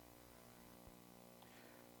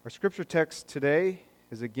Our scripture text today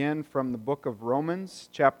is again from the book of Romans,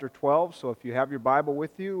 chapter 12. So if you have your Bible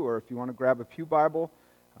with you, or if you want to grab a pew Bible,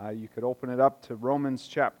 you could open it up to Romans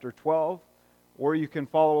chapter 12, or you can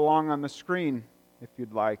follow along on the screen if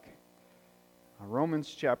you'd like.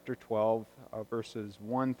 Romans chapter 12, verses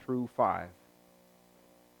 1 through 5.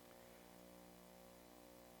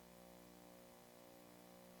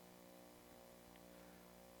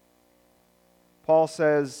 Paul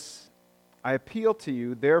says, I appeal to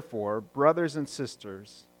you, therefore, brothers and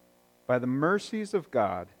sisters, by the mercies of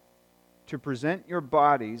God, to present your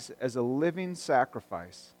bodies as a living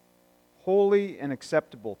sacrifice, holy and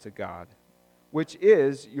acceptable to God, which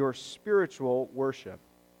is your spiritual worship.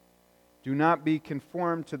 Do not be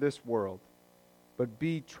conformed to this world, but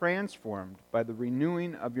be transformed by the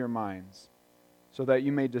renewing of your minds, so that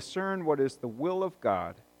you may discern what is the will of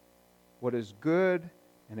God, what is good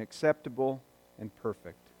and acceptable and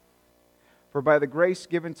perfect. For by the grace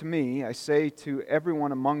given to me, I say to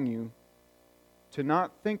everyone among you, to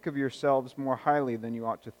not think of yourselves more highly than you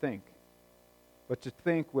ought to think, but to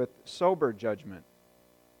think with sober judgment,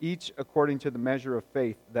 each according to the measure of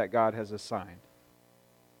faith that God has assigned.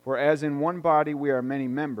 For as in one body we are many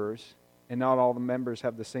members, and not all the members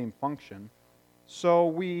have the same function, so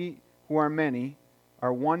we who are many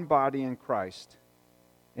are one body in Christ,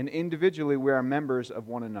 and individually we are members of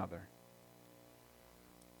one another.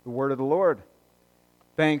 The word of the Lord.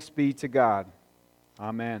 Thanks be to God.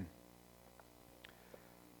 Amen.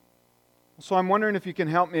 So I'm wondering if you can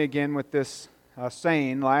help me again with this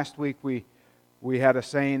saying. Last week we had a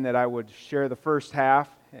saying that I would share the first half,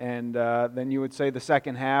 and then you would say the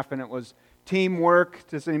second half, and it was teamwork.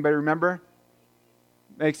 Does anybody remember?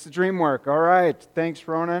 Makes the dream work. All right. Thanks,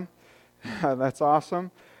 Ronan. That's awesome.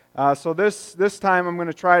 So this time I'm going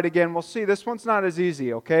to try it again. We'll see. This one's not as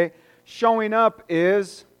easy, okay? Showing up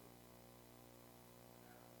is...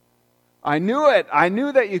 I knew it. I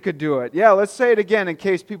knew that you could do it. Yeah, let's say it again in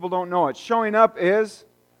case people don't know it. Showing up is?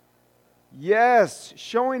 Yes,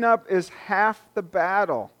 showing up is half the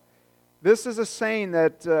battle. This is a saying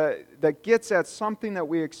that gets at something that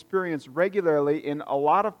we experience regularly in a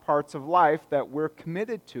lot of parts of life that we're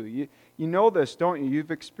committed to. You know this, don't you?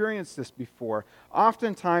 You've experienced this before.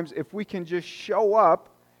 Oftentimes, if we can just show up,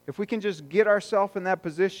 if we can just get ourselves in that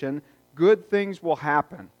position, good things will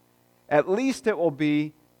happen. At least it will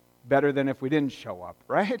be better than if we didn't show up,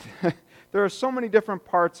 right? There are so many different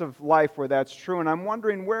parts of life where that's true, and I'm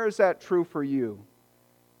wondering, where is that true for you?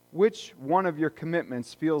 Which one of your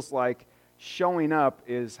commitments feels like showing up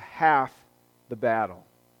is half the battle?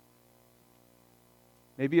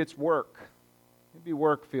 Maybe it's work. Maybe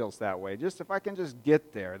work feels that way. Just if I can just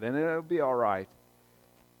get there, then it'll be all right.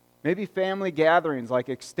 Maybe family gatherings, like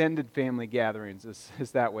extended family gatherings,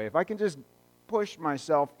 is that way. If I can just push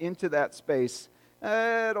myself into that space,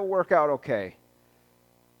 it'll work out okay.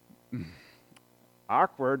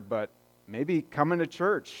 Awkward, but maybe coming to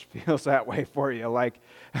church feels that way for you. Like,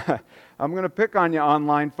 I'm going to pick on you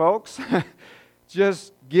online folks.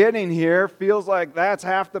 Just getting here feels like that's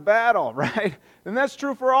half the battle, right? And that's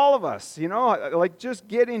true for all of us, you know? Like, just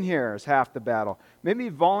getting here is half the battle. Maybe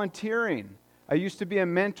volunteering. I used to be a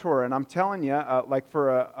mentor, and I'm telling you, like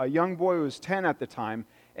for a young boy who was 10 at the time,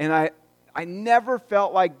 and I never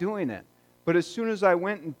felt like doing it. But as soon as I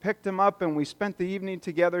went and picked him up and we spent the evening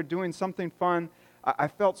together doing something fun, I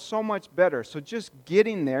felt so much better. So just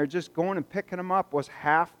getting there, just going and picking him up was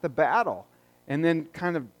half the battle. And then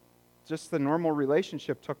kind of just the normal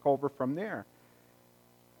relationship took over from there.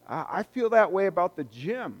 I feel that way about the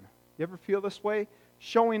gym. You ever feel this way?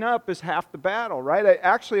 Showing up is half the battle, right?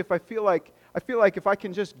 If I feel like if I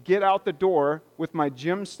can just get out the door with my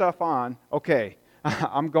gym stuff on, okay,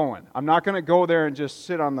 I'm going. I'm not going to go there and just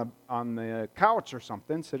sit on the couch or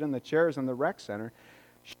something, sit in the chairs in the rec center.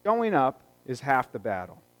 Showing up is half the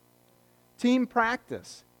battle. Team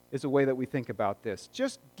practice is a way that we think about this.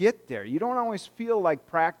 Just get there. You don't always feel like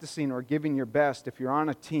practicing or giving your best if you're on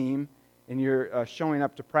a team and you're showing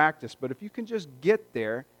up to practice. But if you can just get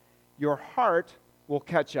there, your heart will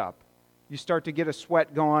catch up. You start to get a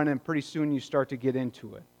sweat going, and pretty soon you start to get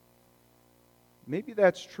into it. Maybe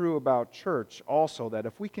that's true about church also, that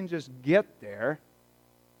if we can just get there,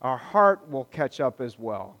 our heart will catch up as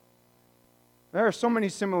well. There are so many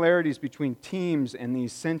similarities between teams and the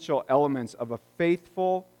essential elements of a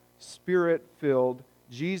faithful, Spirit-filled,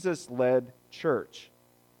 Jesus-led church.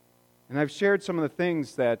 And I've shared some of the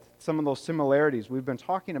things some of those similarities. We've been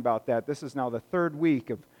talking about that. This is now the third week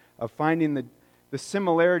of finding the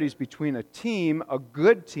similarities between a team, a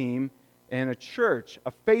good team, and a church,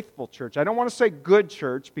 a faithful church. I don't want to say good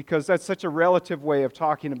church because that's such a relative way of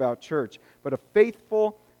talking about church, but a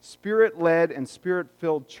faithful, Spirit-led and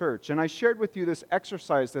Spirit-filled church. And I shared with you this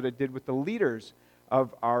exercise that I did with the leaders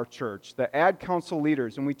of our church, the Ad Council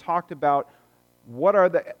leaders, and we talked about what are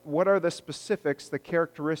the specifics, the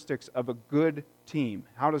characteristics of a good team.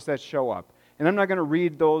 How does that show up? And I'm not going to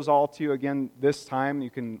read those all to you again this time. You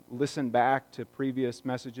can listen back to previous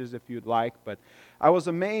messages if you'd like. But I was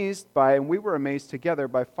amazed by, and we were amazed together,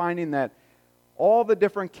 by finding that all the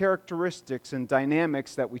different characteristics and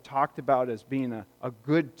dynamics that we talked about as being a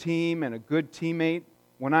good team and a good teammate,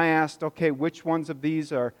 when I asked, okay, which ones of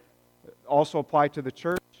these are also apply to the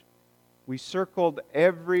church, we circled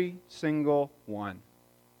every single one,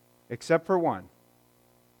 except for one: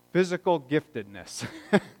 physical giftedness.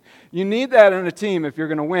 You need that in a team if you're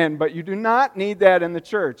going to win, but you do not need that in the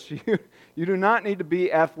church. You do not need to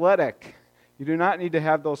be athletic. You do not need to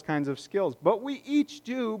have those kinds of skills. But we each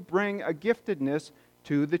do bring a giftedness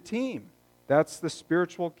to the team. That's the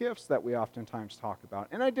spiritual gifts that we oftentimes talk about.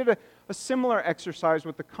 And I did a similar exercise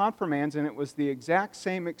with the confirmands, and it was the exact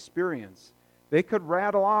same experience. They could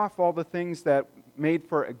rattle off all the things that made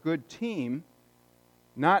for a good team.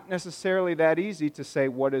 Not necessarily that easy to say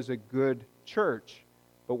what is a good church.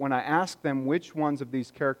 But when I asked them which ones of these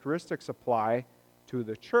characteristics apply to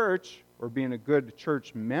the church or being a good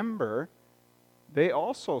church member, they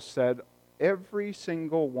also said every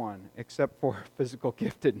single one except for physical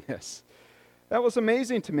giftedness. That was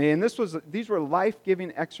amazing to me, and these were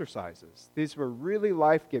life-giving exercises. These were really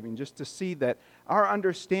life-giving, just to see that our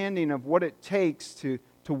understanding of what it takes to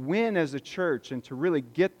win as a church and to really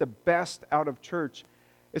get the best out of church,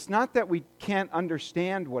 it's not that we can't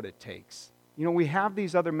understand what it takes. You know, we have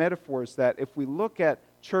these other metaphors that if we look at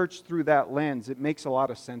church through that lens, it makes a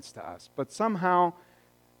lot of sense to us. But somehow,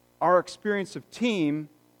 our experience of team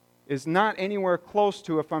is not anywhere close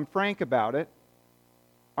to, if I'm frank about it,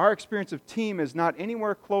 our experience of team is not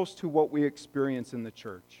anywhere close to what we experience in the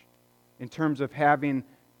church in terms of having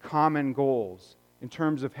common goals, in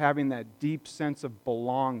terms of having that deep sense of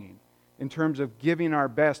belonging, in terms of giving our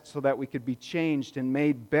best so that we could be changed and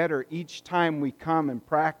made better each time we come and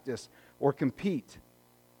practice or compete.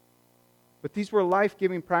 But these were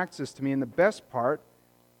life-giving practices to me, and the best part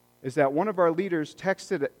is that one of our leaders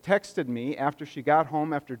texted me after she got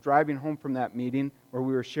home, after driving home from that meeting where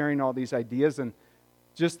we were sharing all these ideas, and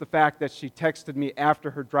just the fact that she texted me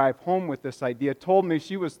after her drive home with this idea told me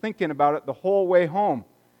she was thinking about it the whole way home,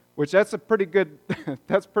 which that's pretty good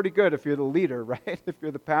if you're the leader, right? If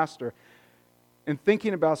you're the pastor. And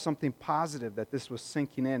thinking about something positive that this was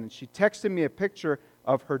sinking in. And she texted me a picture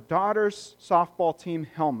of her daughter's softball team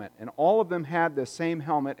helmet, and all of them had the same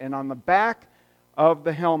helmet, and on the back of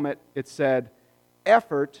the helmet it said,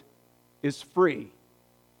 "Effort is free."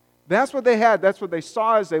 That's what they had. That's what they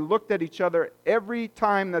saw as they looked at each other every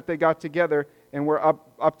time that they got together and were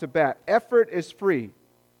up to bat. Effort is free.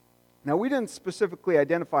 Now, we didn't specifically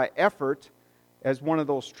identify effort as one of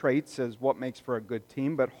those traits as what makes for a good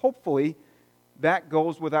team, but hopefully that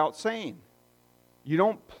goes without saying. You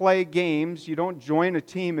don't play games, you don't join a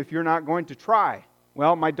team if you're not going to try.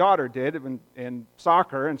 Well, my daughter did in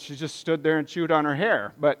soccer, and she just stood there and chewed on her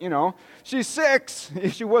hair. But, she's 6.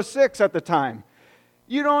 She was 6 at the time.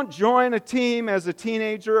 You don't join a team as a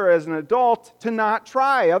teenager or as an adult to not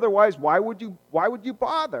try. Otherwise, why would you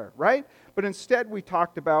bother, right? But instead, we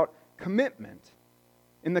talked about commitment.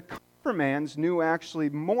 And the confirmands knew actually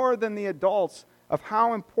more than the adults of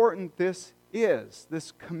how important this is,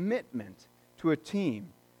 this commitment to a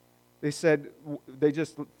team. They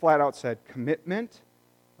just flat out said commitment.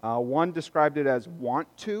 One described it as want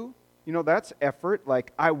to. That's effort.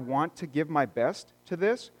 Like, I want to give my best to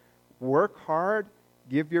this. Work hard.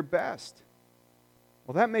 Give your best.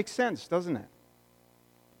 Well, that makes sense, doesn't it?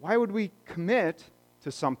 Why would we commit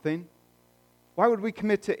to something? Why would we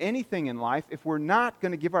commit to anything in life if we're not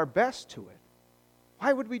going to give our best to it?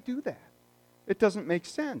 Why would we do that? It doesn't make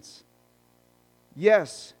sense.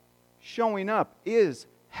 Yes, showing up is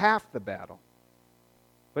half the battle.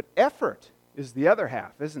 But effort is the other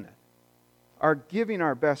half, isn't it? Our giving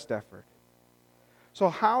our best effort. So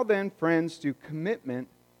how then, friends, do commitment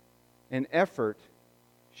and effort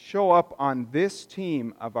show up on this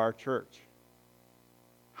team of our church?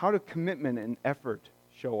 How do commitment and effort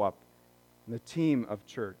show up in the team of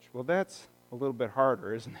church? Well, that's a little bit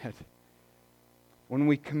harder, isn't it? When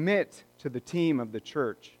we commit to the team of the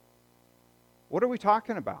church, what are we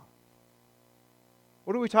talking about?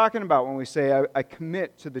 What are we talking about when we say, I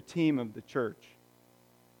commit to the team of the church?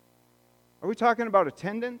 Are we talking about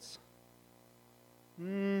attendance?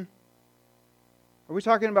 Are we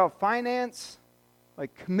talking about finance?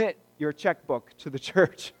 Like, commit your checkbook to the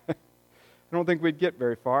church. I don't think we'd get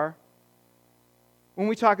very far. When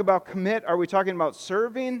we talk about commit, are we talking about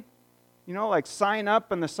serving? Like sign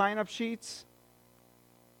up on the sign-up sheets?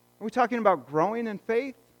 Are we talking about growing in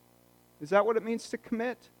faith? Is that what it means to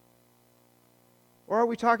commit? Or are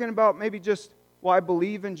we talking about maybe just, well, I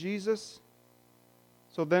believe in Jesus,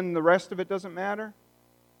 so then the rest of it doesn't matter?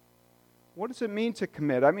 What does it mean to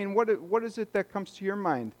commit? I mean, what is it that comes to your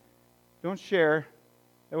mind? Don't share.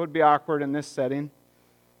 That would be awkward in this setting.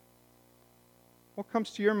 What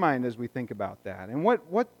comes to your mind as we think about that? And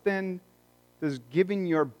what then does giving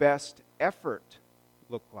your best effort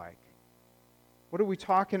look like? What are we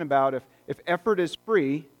talking about? If effort is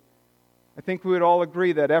free, I think we would all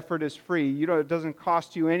agree that effort is free. It doesn't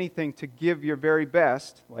cost you anything to give your very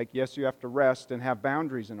best. Like, yes, you have to rest and have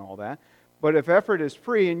boundaries and all that. But if effort is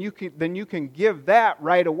free, and then you can give that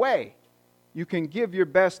right away. You can give your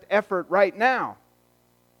best effort right now.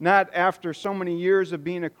 Not after so many years of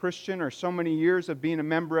being a Christian or so many years of being a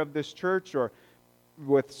member of this church or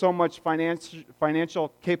with so much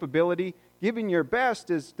financial capability. Giving your best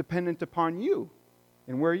is dependent upon you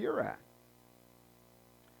and where you're at.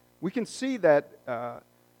 We can see that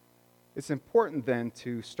it's important then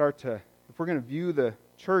to start to, if we're going to view the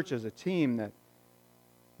church as a team, that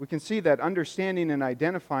we can see that understanding and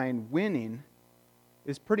identifying winning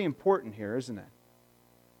is pretty important here, isn't it?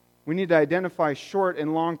 We need to identify short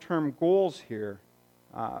and long-term goals here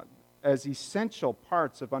as essential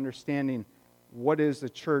parts of understanding what is the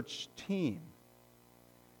church team.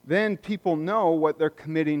 Then people know what they're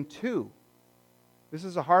committing to. This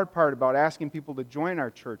is a hard part about asking people to join our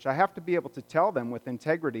church. I have to be able to tell them with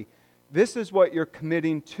integrity, this is what you're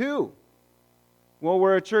committing to. Well,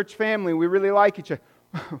 we're a church family. We really like each other.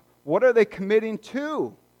 What are they committing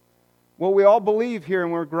to? Well, we all believe here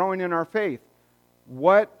and we're growing in our faith.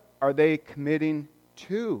 What are they committing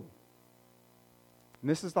to? And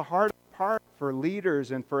this is the hard part for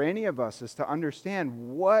leaders and for any of us, is to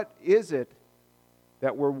understand what is it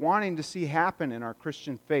that we're wanting to see happen in our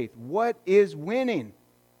Christian faith. What is winning?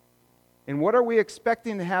 And what are we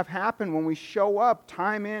expecting to have happen when we show up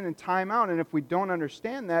time in and time out? And if we don't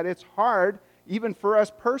understand that, it's hard, even for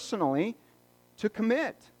us personally, to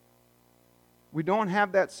commit. We don't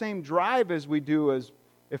have that same drive as we do as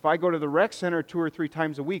if I go to the rec center 2 or 3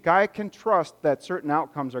 times a week. I can trust that certain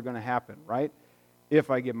outcomes are going to happen, right? If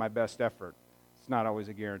I give my best effort. It's not always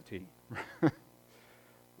a guarantee.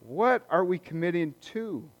 What are we committing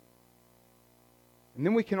to? And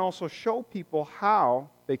then we can also show people how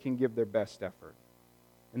they can give their best effort.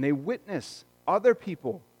 And they witness other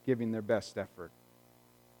people giving their best effort.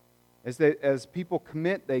 As people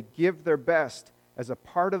commit, they give their best as a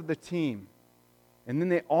part of the team. And then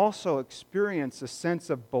they also experience a sense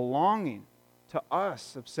of belonging to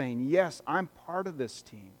us, of saying, yes, I'm part of this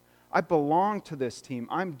team. I belong to this team.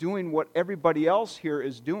 I'm doing what everybody else here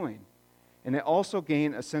is doing. And they also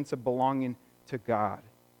gain a sense of belonging to God.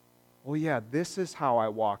 Oh yeah, this is how I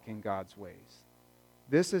walk in God's ways.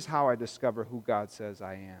 This is how I discover who God says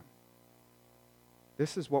I am.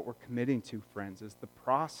 This is what we're committing to, friends, is the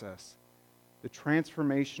process, the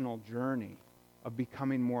transformational journey of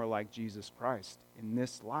becoming more like Jesus Christ in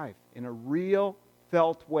this life, in a real,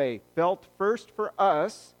 felt way. Felt first for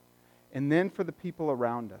us, and then for the people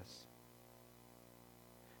around us.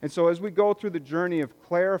 And so as we go through the journey of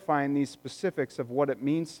clarifying these specifics of what it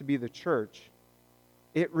means to be the church,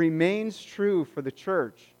 it remains true for the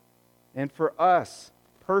church and for us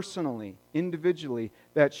personally, individually,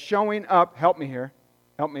 that showing up, help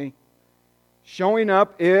me, showing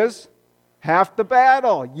up is half the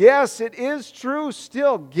battle. Yes, it is true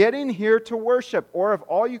still, getting here to worship. Or if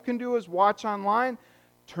all you can do is watch online,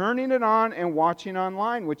 turning it on and watching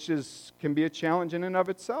online, which can be a challenge in and of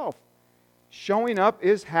itself. Showing up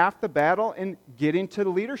is half the battle in getting to the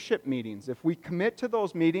leadership meetings. If we commit to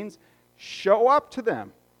those meetings, show up to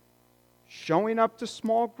them. Showing up to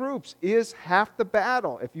small groups is half the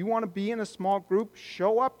battle. If you want to be in a small group,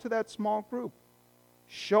 show up to that small group.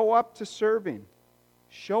 Show up to serving.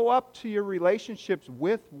 Show up to your relationships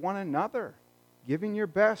with one another, giving your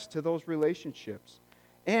best to those relationships.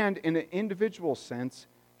 And in an individual sense,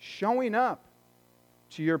 showing up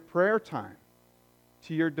to your prayer time,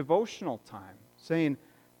 to your devotional time, saying,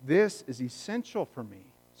 this is essential for me,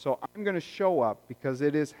 so I'm going to show up because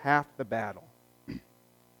it is half the battle.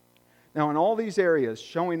 Now, in all these areas,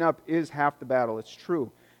 showing up is half the battle. It's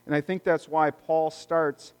true. And I think that's why Paul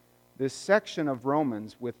starts this section of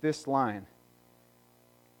Romans with this line.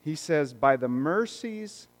 He says, by the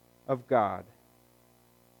mercies of God,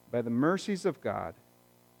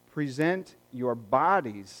 present your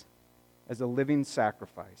bodies as a living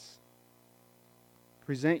sacrifice.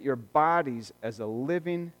 Present your bodies as a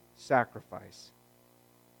living sacrifice.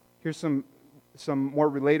 Here's some some more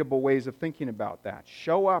relatable ways of thinking about that.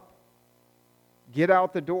 Show up. Get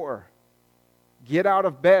out the door. Get out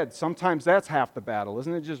of bed. Sometimes that's half the battle,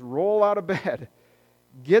 isn't it? Just roll out of bed.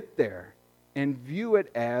 Get there and view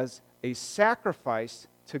it as a sacrifice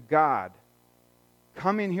to God.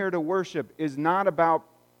 Coming here to worship is not about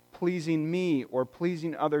pleasing me or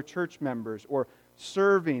pleasing other church members or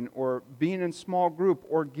serving or being in small group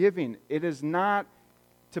or giving. It is not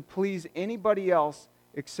to please anybody else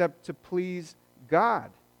except to please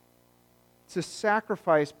God. To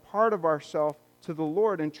sacrifice part of ourselves to the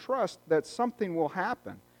Lord and trust that something will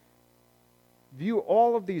happen. View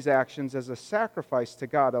all of these actions as a sacrifice to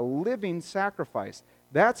God, a living sacrifice.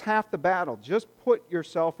 That's half the battle. Just put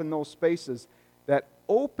yourself in those spaces that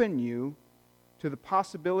open you to the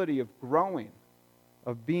possibility of growing,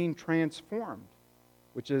 of being transformed,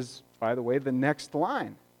 which is, by the way, the next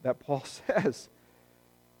line that Paul says.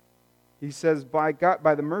 He says, by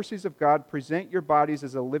the mercies of God, present your bodies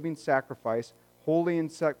as a living sacrifice, holy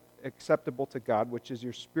and acceptable to God, which is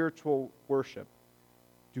your spiritual worship.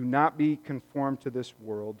 Do not be conformed to this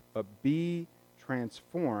world, but be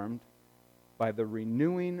transformed by the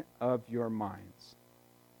renewing of your minds.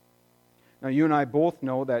 Now, you and I both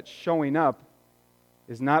know that showing up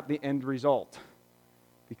is not the end result,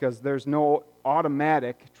 because there's no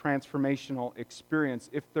automatic transformational experience.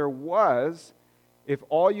 If there was, if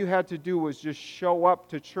all you had to do was just show up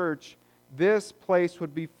to church, this place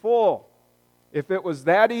would be full. If it was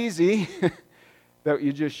that easy, that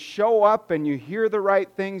you just show up and you hear the right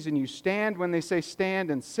things and you stand when they say stand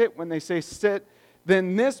and sit when they say sit,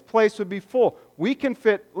 then this place would be full. We can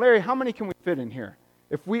fit, Larry, how many can we fit in here?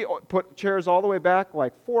 If we put chairs all the way back,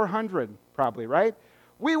 like 400 probably, right?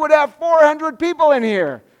 We would have 400 people in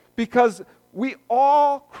here because we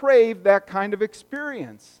all crave that kind of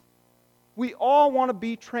experience. We all want to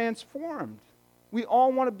be transformed. We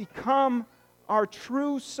all want to become our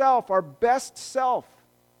true self, our best self.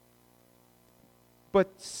 But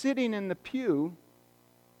sitting in the pew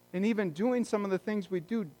and even doing some of the things we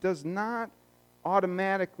do does not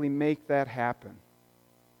automatically make that happen.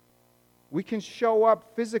 We can show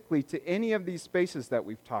up physically to any of these spaces that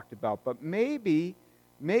we've talked about, but maybe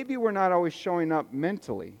we're not always showing up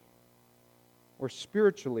mentally or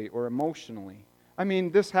spiritually or emotionally. I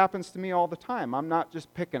mean, this happens to me all the time. I'm not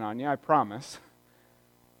just picking on you, I promise.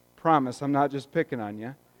 Promise, I'm not just picking on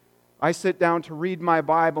you. I sit down to read my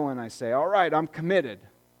Bible and I say, all right, I'm committed.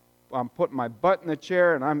 I'm putting my butt in the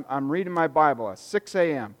chair and I'm reading my Bible at 6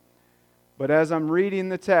 a.m. But as I'm reading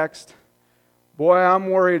the text, boy, I'm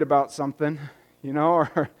worried about something,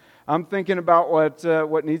 or I'm thinking about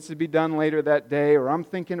what needs to be done later that day, or I'm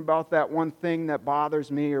thinking about that one thing that bothers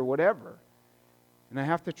me or whatever. And I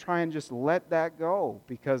have to try and just let that go,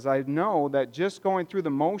 because I know that just going through the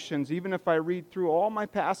motions, even if I read through all my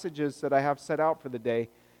passages that I have set out for the day,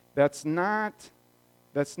 that's not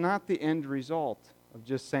the end result of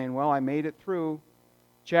just saying, well, I made it through,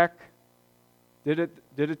 check, did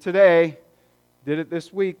it today, did it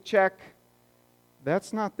this week, check.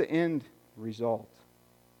 That's not the end result.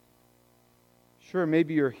 Sure,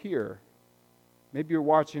 maybe you're here. Maybe you're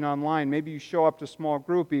watching online. Maybe you show up to small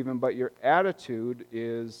group even, but your attitude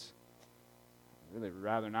is, I'd really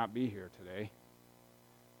rather not be here today.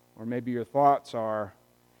 Or maybe your thoughts are,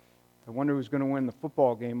 I wonder who's going to win the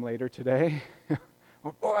football game later today.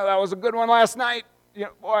 Oh, boy, that was a good one last night.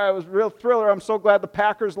 Boy, it was a real thriller. I'm so glad the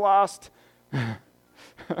Packers lost.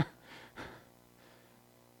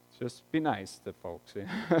 Just be nice to folks.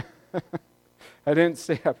 I didn't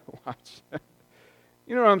say I would watch.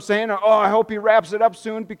 You know what I'm saying? Oh, I hope he wraps it up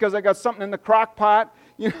soon because I got something in the crock pot.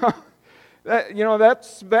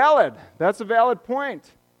 That's valid. That's a valid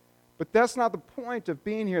point. But that's not the point of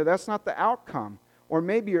being here. That's not the outcome. Or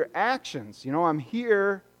maybe your actions. I'm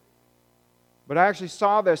here, but I actually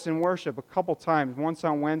saw this in worship a couple times, once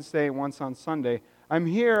on Wednesday, once on Sunday. I'm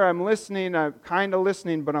here, I'm listening, I'm kind of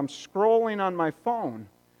listening, but I'm scrolling on my phone.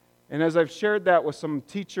 And as I've shared that with some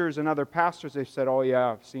teachers and other pastors, they've said, oh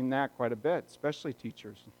yeah, I've seen that quite a bit, especially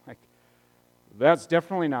teachers. Like, that's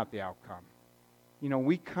definitely not the outcome.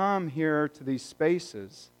 We come here to these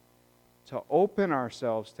spaces to open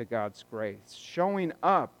ourselves to God's grace. Showing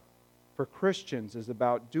up for Christians is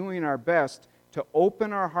about doing our best to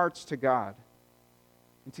open our hearts to God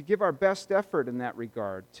and to give our best effort in that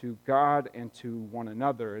regard to God and to one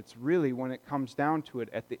another. It's really, when it comes down to it,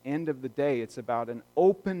 at the end of the day, it's about an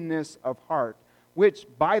openness of heart, which,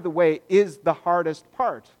 by the way, is the hardest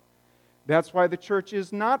part. That's why the church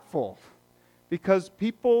is not full, because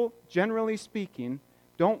people, generally speaking,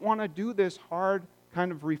 don't want to do this hard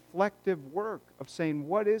kind of reflective work of saying,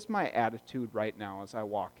 what is my attitude right now as I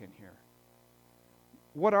walk in here?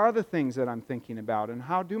 What are the things that I'm thinking about, and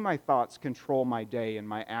how do my thoughts control my day and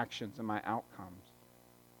my actions and my outcomes?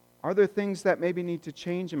 Are there things that maybe need to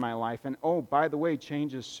change in my life? And oh, by the way,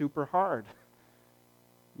 change is super hard.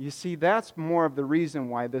 You see, that's more of the reason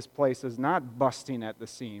why this place is not busting at the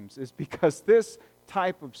seams, is because this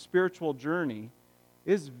type of spiritual journey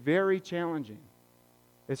is very challenging.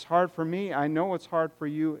 It's hard for me, I know it's hard for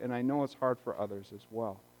you, and I know it's hard for others as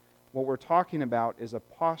well. What we're talking about is a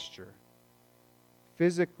posture,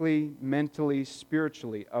 physically, mentally,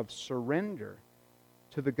 spiritually, of surrender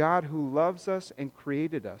to the God who loves us and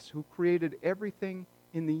created us, who created everything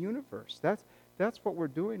in the universe. That's what we're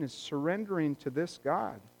doing, is surrendering to this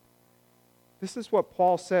God. This is what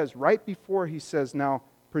Paul says right before he says, now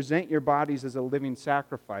present your bodies as a living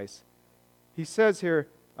sacrifice. He says here,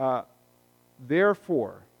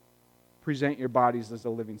 therefore, present your bodies as a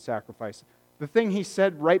living sacrifice. The thing he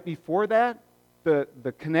said right before that,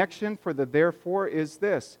 the connection for the therefore is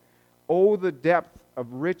this. Oh, the depth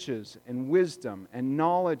of riches and wisdom and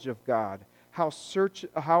knowledge of God. How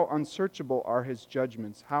unsearchable are his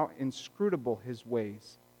judgments, how inscrutable his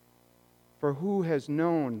ways. For who has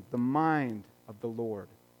known the mind of the Lord?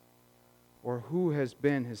 Or who has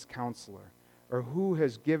been his counselor? Or who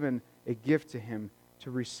has given a gift to him to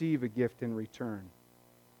receive a gift in return?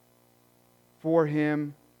 For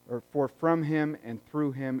from him and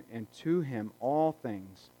through him and to him all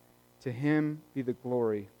things, to him be the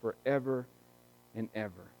glory forever and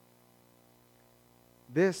ever.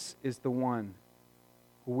 This is the one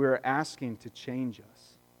who we're asking to change us.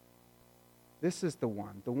 This is the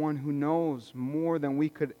one who knows more than we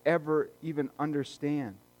could ever even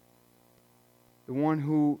understand. The one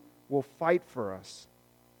who will fight for us.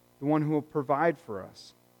 The one who will provide for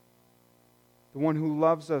us. The one who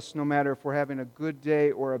loves us no matter if we're having a good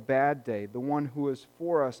day or a bad day. The one who is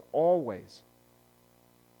for us always.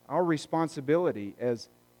 Our responsibility as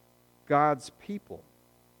God's people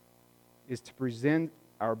is to present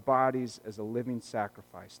our bodies as a living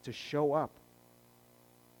sacrifice, to show up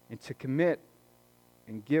and to commit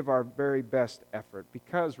and give our very best effort.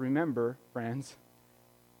 Because remember, friends,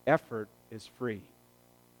 effort is free.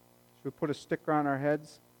 Should we put a sticker on our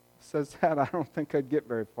heads that says that? I don't think I'd get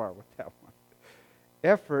very far with that one.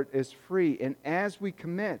 Effort is free, and as we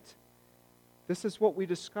commit, this is what we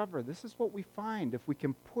discover. This is what we find. If we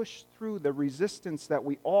can push through the resistance that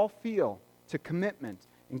we all feel to commitment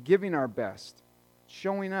and giving our best,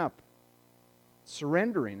 showing up,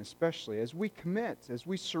 surrendering especially, as we commit, as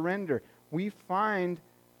we surrender, we find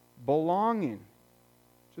belonging,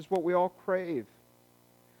 which is what we all crave.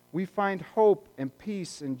 We find hope and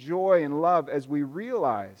peace and joy and love as we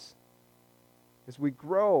realize, as we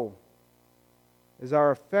grow, as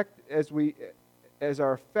our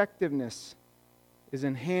effectiveness is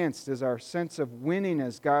enhanced, as our sense of winning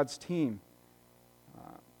as God's team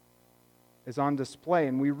is on display.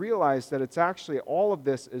 And we realize that it's actually, all of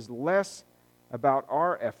this is less about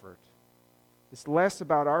our effort. It's less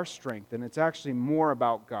about our strength, and it's actually more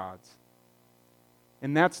about God's.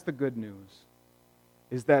 And that's the good news,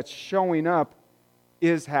 is that showing up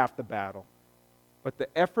is half the battle. But the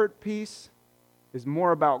effort piece is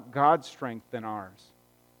more about God's strength than ours.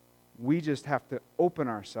 We just have to open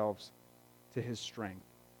ourselves to his strength.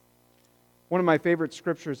 One of my favorite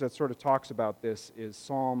scriptures that sort of talks about this is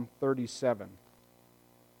Psalm 37.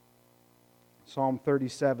 Psalm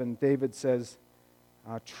 37, David says,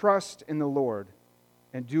 trust in the Lord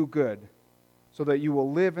and do good, so that you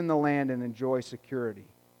will live in the land and enjoy security.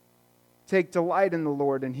 Take delight in the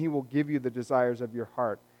Lord, and he will give you the desires of your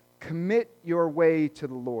heart. Commit your way to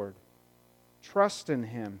the Lord. Trust in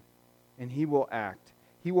him, and he will act.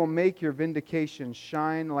 He will make your vindication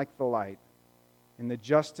shine like the light, and the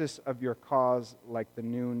justice of your cause like the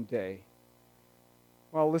noonday.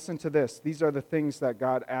 Well, listen to this. These are the things that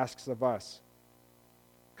God asks of us.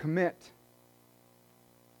 Commit.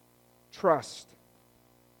 Trust.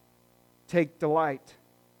 Take delight.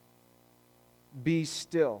 Be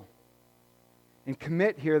still. And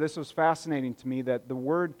commit here, this was fascinating to me, that the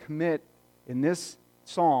word commit in this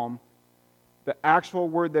psalm, the actual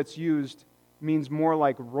word that's used means more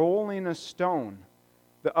like rolling a stone.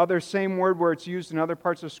 The other same word where it's used in other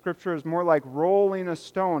parts of Scripture is more like rolling a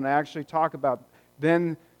stone. I actually talk about,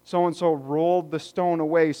 then so-and-so rolled the stone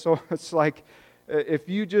away. So it's like, if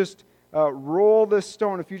you just roll this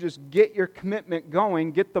stone, if you just get your commitment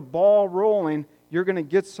going, get the ball rolling, you're going to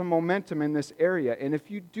get some momentum in this area. And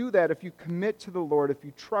if you do that, if you commit to the Lord, if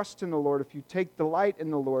you trust in the Lord, if you take delight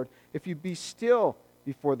in the Lord, if you be still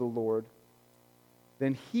before the Lord,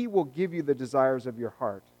 then he will give you the desires of your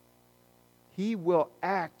heart. He will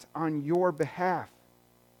act on your behalf.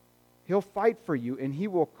 He'll fight for you, and He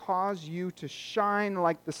will cause you to shine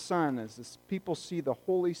like the sun as the people see the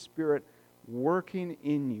Holy Spirit working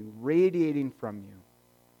in you, radiating from you.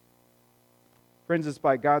 Friends, it's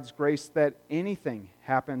by God's grace that anything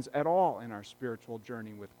happens at all in our spiritual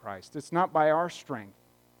journey with Christ. It's not by our strength.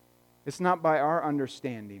 It's not by our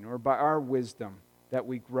understanding or by our wisdom that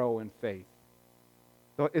we grow in faith.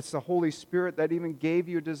 It's the Holy Spirit that even gave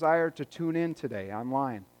you a desire to tune in today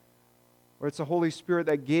online. Or it's the Holy Spirit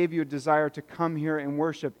that gave you a desire to come here and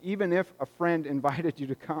worship, even if a friend invited you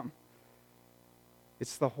to come.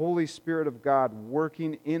 It's the Holy Spirit of God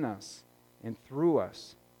working in us and through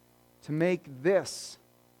us to make this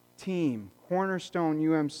team, Cornerstone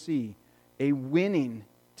UMC, a winning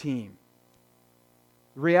team.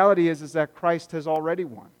 The reality is that Christ has already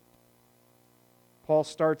won. Paul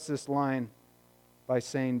starts this line by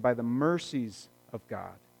saying, by the mercies of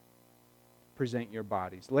God, present your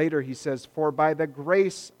bodies. Later he says, for by the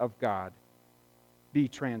grace of God, be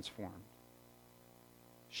transformed.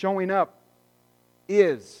 Showing up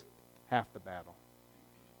is half the battle.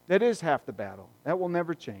 That is half the battle. That will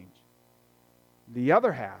never change. The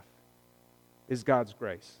other half is God's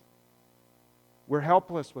grace. We're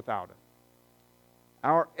helpless without it.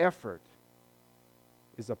 Our effort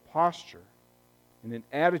is a posture and an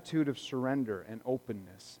attitude of surrender and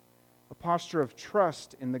openness, a posture of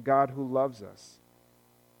trust in the God who loves us,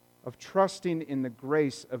 of trusting in the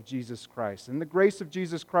grace of Jesus Christ. And the grace of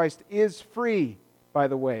Jesus Christ is free, by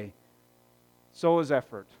the way. So is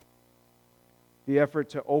effort. The effort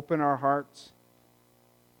to open our hearts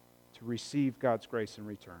to receive God's grace in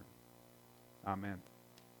return. Amen.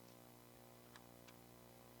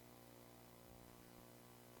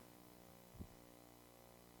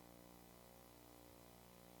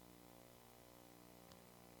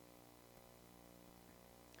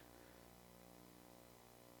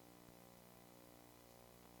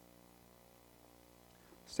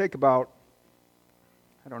 Let's take about,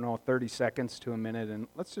 30 seconds to a minute, and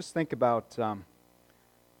let's just think about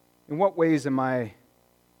in what ways am I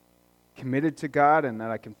committed to God and that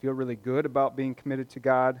I can feel really good about being committed to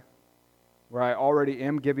God, where I already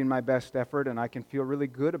am giving my best effort and I can feel really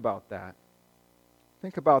good about that.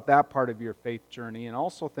 Think about that part of your faith journey, and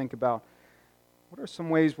also think about what are some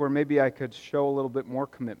ways where maybe I could show a little bit more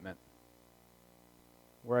commitment,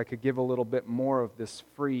 where I could give a little bit more of this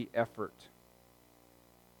free effort.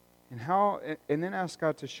 And then ask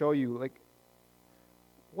God to show you, like,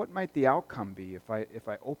 what might the outcome be if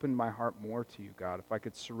I opened my heart more to you, God? If I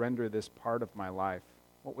could surrender this part of my life,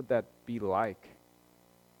 what would that be like?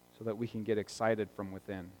 So that we can get excited from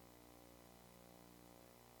within.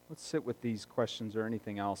 Let's sit with these questions or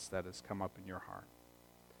anything else that has come up in your heart.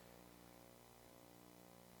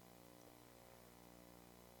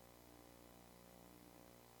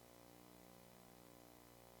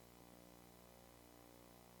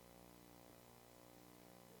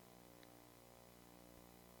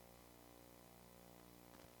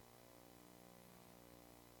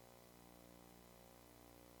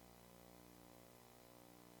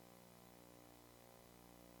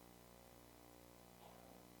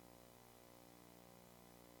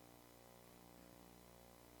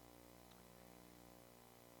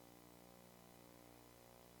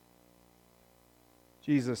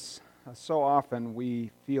 Jesus, so often we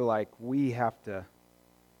feel like we have to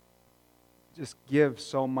just give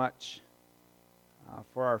so much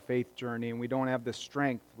for our faith journey, and we don't have the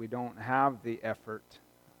strength, we don't have the effort,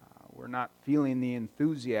 we're not feeling the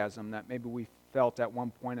enthusiasm that maybe we felt at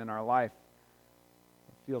one point in our life.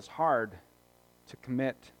 It feels hard to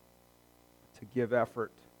commit, to give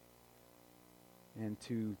effort, and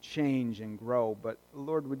to change and grow. But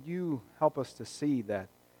Lord, would you help us to see that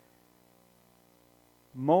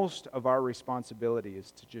most of our responsibility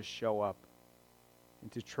is to just show up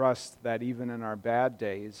and to trust that even in our bad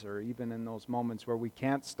days, or even in those moments where we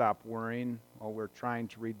can't stop worrying while we're trying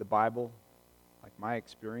to read the Bible, like my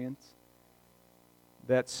experience,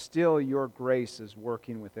 that still your grace is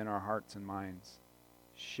working within our hearts and minds,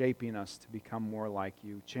 shaping us to become more like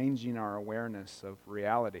you, changing our awareness of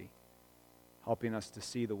reality, helping us to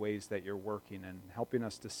see the ways that you're working and helping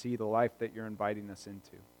us to see the life that you're inviting us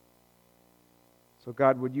into. So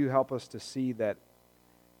God, would you help us to see that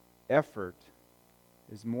effort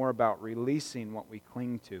is more about releasing what we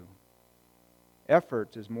cling to.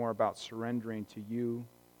 Effort is more about surrendering to you,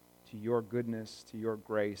 to your goodness, to your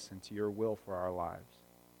grace, and to your will for our lives.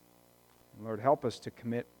 And Lord, help us to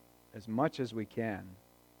commit as much as we can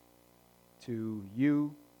to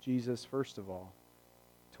you, Jesus, first of all,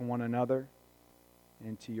 to one another,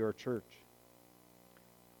 and to your church.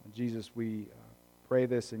 Jesus, we pray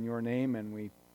this in your name, and we